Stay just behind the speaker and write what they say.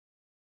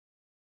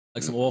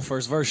Like some all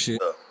first verse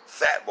shit.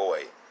 Fat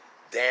Boy,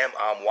 Damn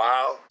I'm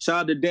Wild. Shout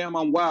out to Damn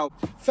I'm Wild.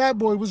 Fat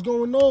Boy, what's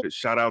going on?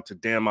 Shout out to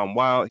Damn I'm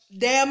Wild.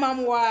 Damn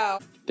I'm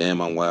Wild.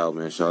 Damn I'm Wild,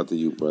 man. Shout out to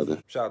you,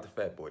 brother. Shout out to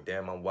Fat Boy,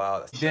 Damn I'm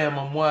Wild. Damn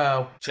I'm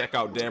Wild. Check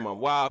out Damn I'm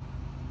Wild.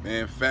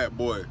 Man, Fat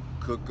Boy,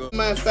 cook up.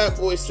 Man, Fat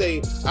Boy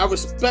say, I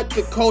respect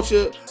the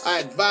culture. I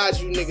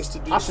advise you niggas to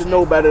do. I should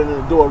know better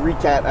than to do a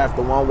recap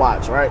after one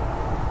watch, right?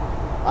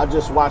 I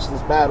just watched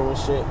this battle and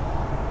shit.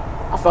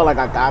 I felt like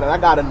I got it. I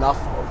got enough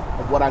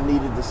of what I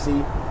needed to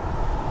see.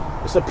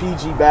 It's a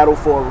PG battle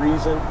for a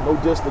reason. No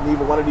diss to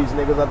neither one of these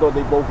niggas. I thought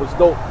they both was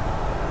dope.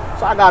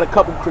 So I got a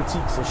couple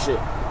critiques and shit.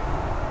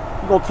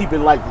 We gonna keep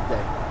it light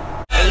today.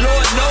 And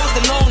Lord knows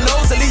the long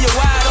nose will leave you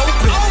wide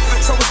open.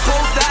 So it's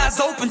both eyes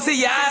open till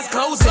your eyes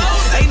closing.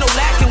 Ain't no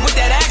lacking with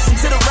that action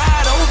till the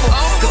ride over.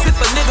 Cause if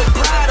a nigga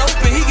pride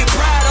open, he get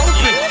pride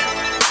open.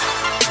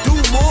 Do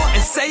more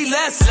and say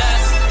less.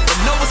 But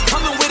know what's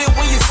coming with it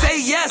when you say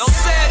yes. Don't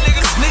say it,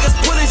 niggas. Cause niggas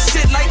pulling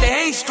shit like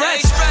they ain't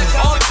stretched.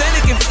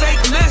 Authentic and fake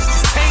mess,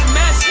 just can't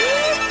mess.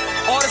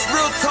 All this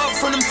real talk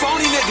from them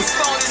phony niggas.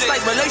 It's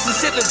like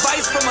relationship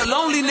advice from a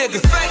lonely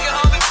nigga.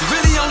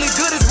 Really only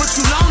good is what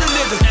you loan a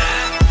nigga.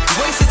 You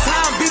waste your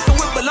time beefing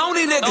with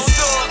baloney niggas.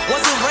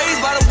 Wasn't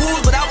raised by the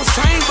wolves, but I was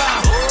trained by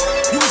them.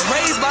 You was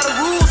raised by the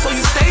rules, so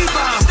you stayed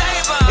by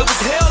them. It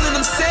was hell in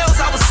them cells,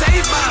 I was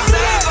saved by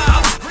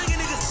them.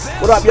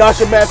 What up, y'all? It's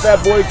your man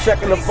Fat Boy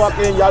checking the fuck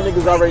in. Y'all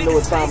niggas already know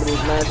what time it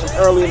is, man. Some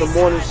early in the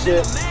morning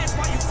shit.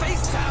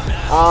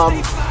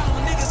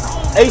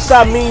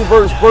 Mean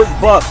versus Burke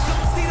Bucs.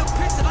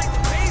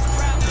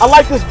 I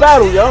like this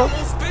battle, yo.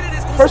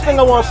 First thing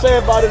I want to say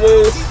about it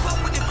is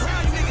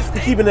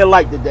we're keeping it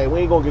light today. We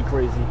ain't gonna get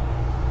crazy.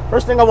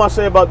 First thing I want to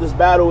say about this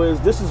battle is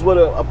this is what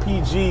a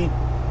PG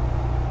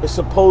is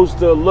supposed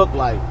to look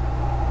like.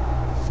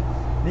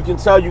 You can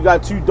tell you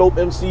got two dope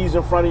MCs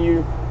in front of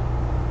you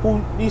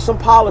who need some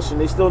polishing.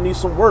 They still need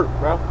some work,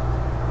 bro.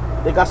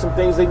 They got some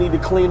things they need to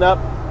clean up.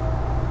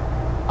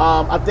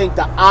 I think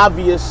the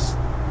obvious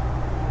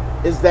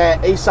is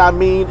that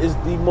Mean is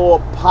the more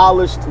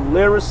polished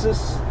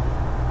lyricist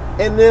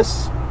in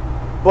this,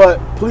 but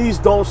please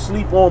don't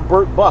sleep on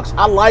Burke Bucs.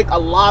 I like a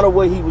lot of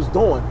what he was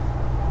doing.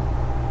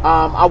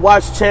 I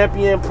watched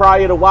Champion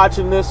prior to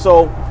watching this,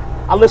 so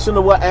I listened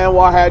to what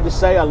Anwar had to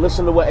say. I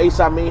listened to what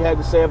Mean had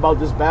to say about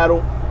this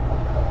battle.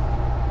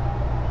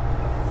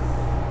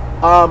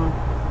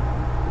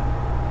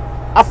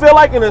 I feel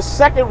like in the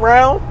second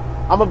round,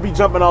 I'm going to be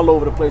jumping all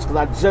over the place because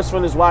I just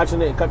finished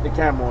watching it and cut the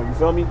camera on. You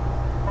feel me?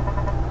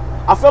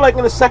 I feel like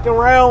in the second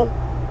round,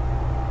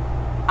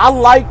 I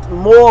liked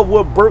more of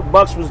what Burke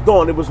Bucs was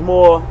doing. It was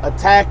more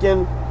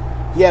attacking.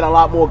 He had a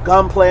lot more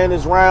gunplay in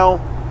his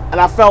round. And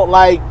I felt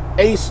like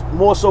Ace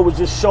more so was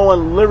just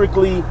showing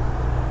lyrically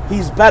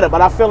he's better.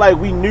 But I feel like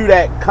we knew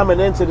that coming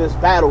into this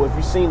battle. If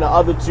you've seen the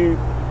other two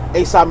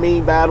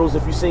Mean battles,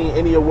 if you've seen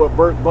any of what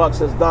Burke Bucs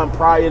has done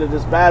prior to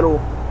this battle,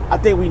 I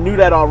think we knew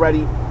that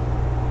already.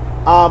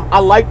 I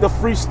like the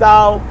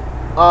freestyle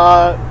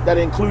that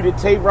included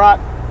Tape Rock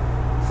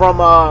from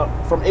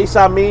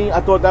Mean.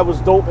 I thought that was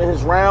dope in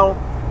his round.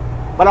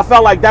 But I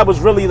felt like that was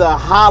really the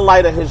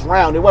highlight of his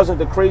round. It wasn't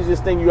the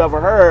craziest thing you ever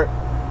heard.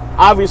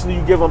 Obviously,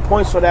 you give him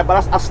points for that,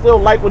 but I still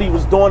like what he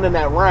was doing in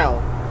that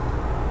round.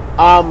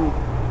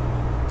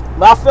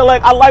 But I feel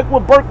like I like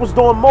what Burke was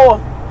doing more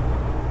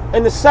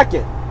in the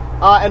second.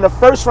 In the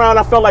first round,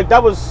 I felt like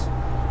that was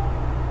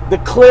the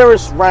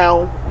clearest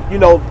round, you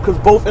know, because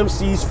both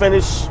MCs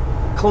finished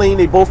clean.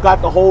 They both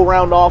got the whole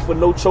round off with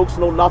no chokes,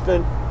 no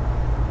nothing.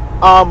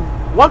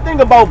 One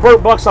thing about Burke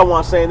Bucs I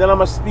want to say, and then I'm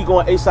going to speak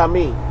on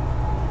Mean.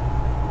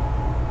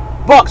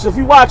 Bucs, if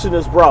you watching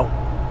this, bro,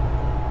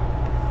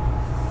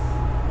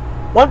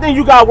 one thing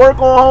you got to work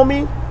on,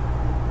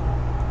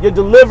 homie, your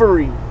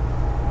delivery.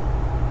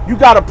 You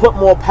got to put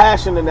more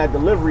passion in that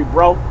delivery,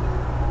 bro.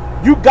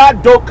 You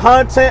got dope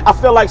content. I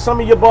feel like some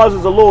of your bars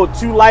is a little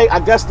too light. I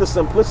guess the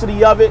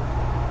simplicity of it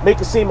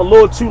make it seem a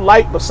little too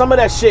light, but some of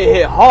that shit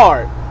hit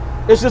hard.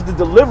 It's just the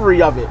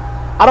delivery of it.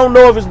 I don't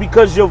know if it's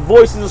because your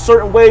voice is a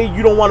certain way,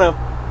 you don't want to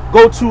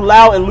go too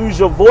loud and lose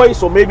your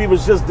voice, or maybe it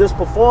was just this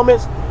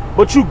performance,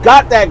 but you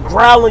got that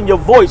growl in your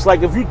voice.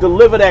 Like if you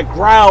deliver that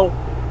growl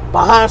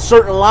behind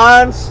certain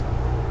lines,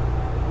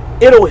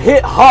 it'll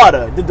hit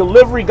harder. The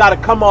delivery got to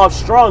come off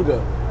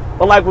stronger.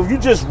 But like if you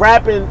just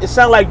rapping, it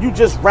sounds like you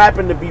just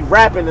rapping to be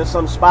rapping in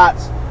some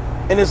spots.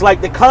 And it's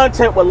like the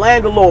content would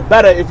land a little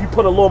better if you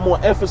put a little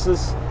more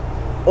emphasis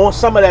on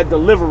some of that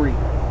delivery.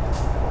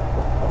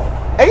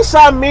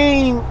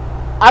 Mean,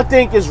 I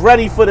think, is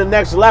ready for the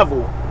next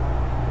level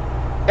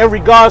in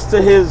regards to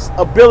his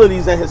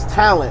abilities and his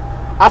talent.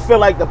 I feel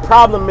like the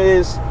problem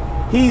is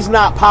he's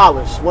not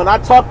polished. When I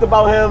talked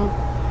about him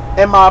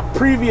in my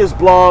previous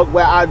blog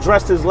where I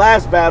addressed his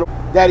last battle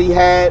that he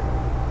had,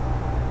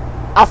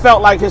 I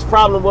felt like his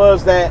problem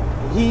was that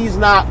he's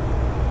not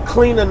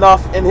clean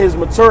enough in his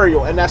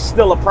material, and that's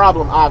still a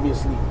problem,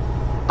 obviously.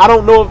 I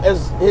don't know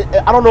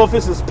if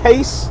it's his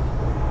pace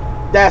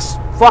that's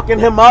fucking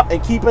him up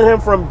and keeping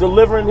him from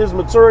delivering his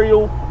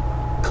material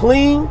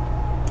clean,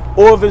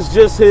 or if it's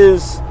just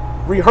his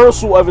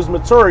rehearsal of his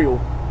material.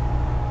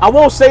 I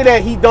won't say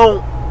that he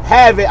don't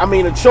have it. I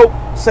mean, the choke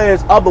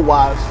says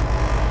otherwise,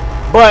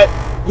 but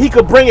he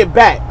could bring it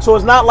back. So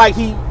it's not like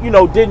he, you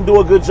know, didn't do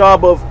a good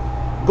job of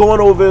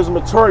going over his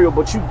material,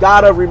 but you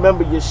gotta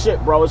remember your shit,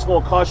 bro. It's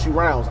gonna cost you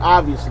rounds,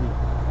 obviously.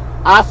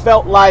 I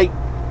felt like,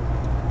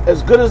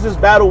 as good as this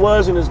battle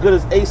was and as good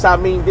as Ace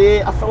Amin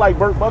did, I feel like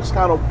Burke Bucs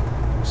kind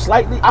of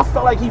slightly, I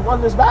felt like he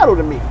won this battle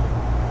to me.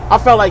 I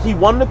felt like he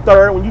won the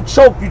third. When you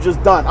choke, you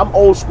just done. I'm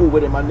old school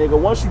with it, my nigga.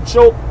 Once you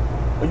choke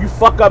or you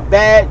fuck up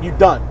bad, you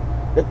done.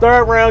 The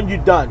third round, you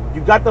done.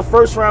 You got the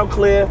first round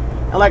clear.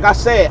 And like I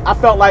said, I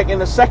felt like in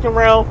the second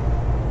round,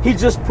 he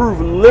just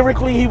proved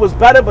lyrically he was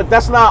better, but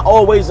that's not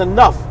always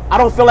enough. I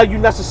don't feel like you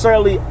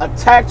necessarily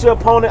attacked your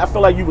opponent. I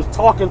feel like you was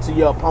talking to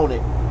your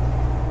opponent.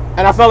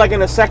 And I felt like in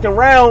the second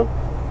round,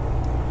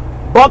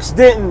 Bucs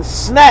didn't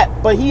snap,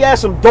 but he had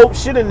some dope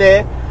shit in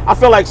there. I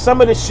feel like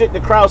some of the shit the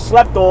crowd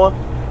slept on,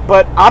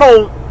 but I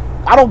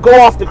don't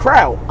go off the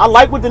crowd. I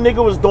like what the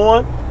nigga was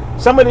doing.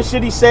 Some of the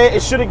shit he said,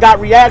 it should have got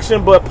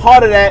reaction, but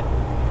part of that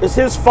is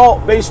his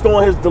fault based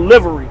on his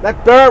delivery.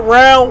 That third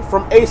round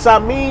from Ace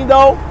Amin,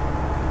 though,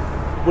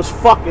 was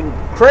fucking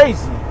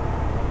crazy.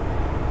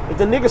 If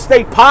the nigga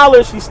stayed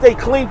polished, he stayed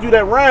clean through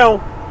that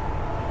round,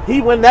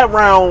 he win that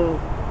round,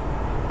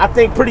 I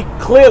think, pretty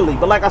clearly.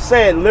 But like I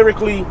said,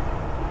 lyrically,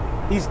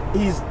 he's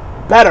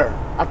better.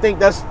 I think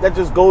that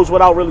just goes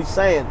without really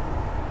saying.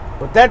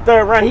 But that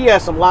third round, he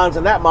had some lines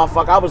in that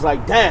motherfucker. I was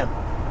like, damn.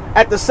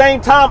 At the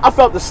same time, I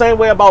felt the same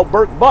way about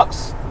Burke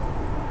Bucs.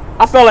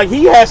 I felt like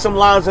he had some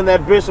lines in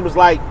that bitch that was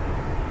like,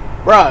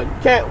 bruh,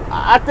 you can't.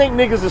 I think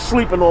niggas is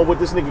sleeping on what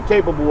this nigga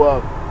capable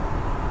of.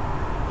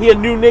 He a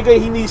new nigga.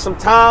 He needs some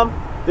time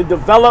to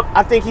develop.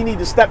 I think he need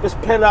to step his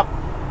pen up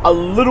a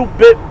little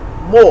bit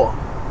more.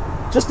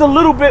 Just a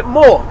little bit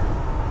more.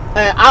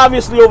 And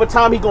obviously over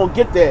time he gonna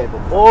get there.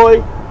 But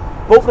boy,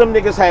 both of them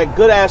niggas had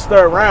good ass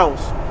third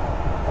rounds.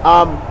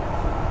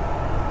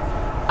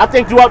 I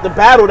think throughout the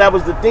battle that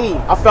was the theme.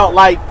 I felt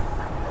like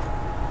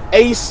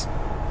Ace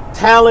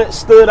talent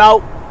stood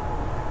out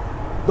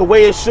the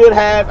way it should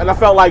have, and I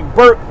felt like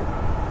Burke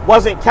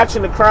wasn't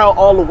catching the crowd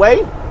all the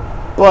way,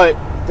 but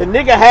the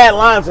nigga had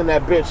lines in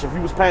that bitch if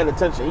you was paying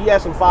attention. He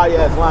had some fire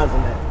ass lines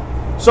in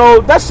there.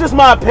 So that's just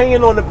my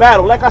opinion on the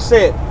battle. Like I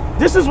said,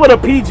 this is what a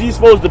PG is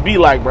supposed to be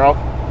like, bro.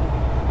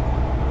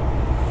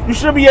 You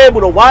should be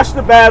able to watch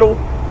the battle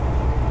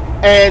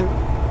and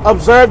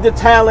observe the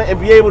talent and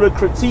be able to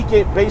critique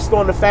it based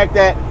on the fact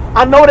that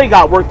I know they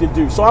got work to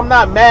do. So I'm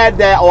not mad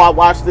that, oh, I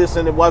watched this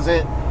and it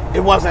wasn't an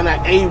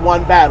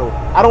A1 battle.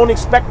 I don't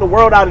expect the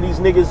world out of these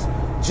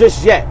niggas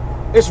just yet.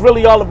 It's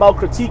really all about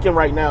critiquing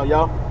right now,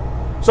 y'all.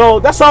 So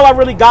that's all I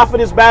really got for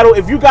this battle.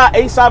 If you got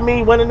Ace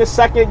Amin winning the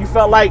second, you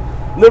felt like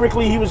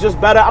lyrically he was just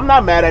better, I'm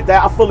not mad at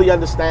that. I fully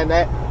understand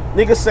that.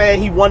 Niggas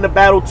saying he won the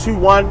battle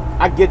 2-1.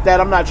 I get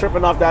that. I'm not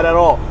tripping off that at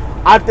all.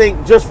 I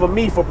think just for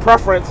me, for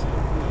preference,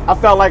 I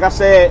felt like I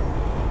said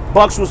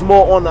Bucs was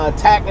more on the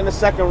attack in the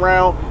second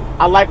round.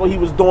 I like what he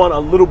was doing a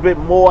little bit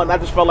more, and I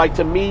just felt like,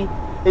 to me,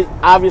 it's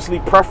obviously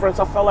preference.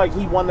 I felt like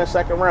he won that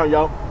second round,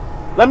 yo.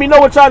 Let me know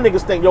what y'all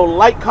niggas think. Yo,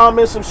 like,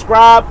 comment,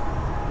 subscribe.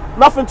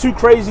 Nothing too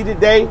crazy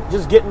today.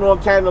 Just getting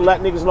on camera to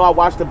let niggas know I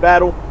watched the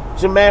battle.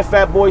 It's your man,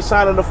 Fat Boy,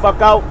 signing the fuck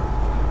out.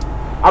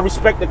 I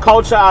respect the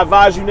culture. I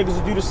advise you niggas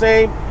to do the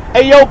same.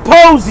 Hey, yo,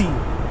 Posey.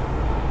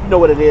 You know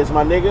what it is,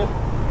 my nigga.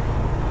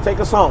 Take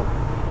us home.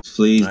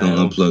 Please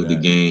don't unplug the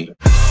game.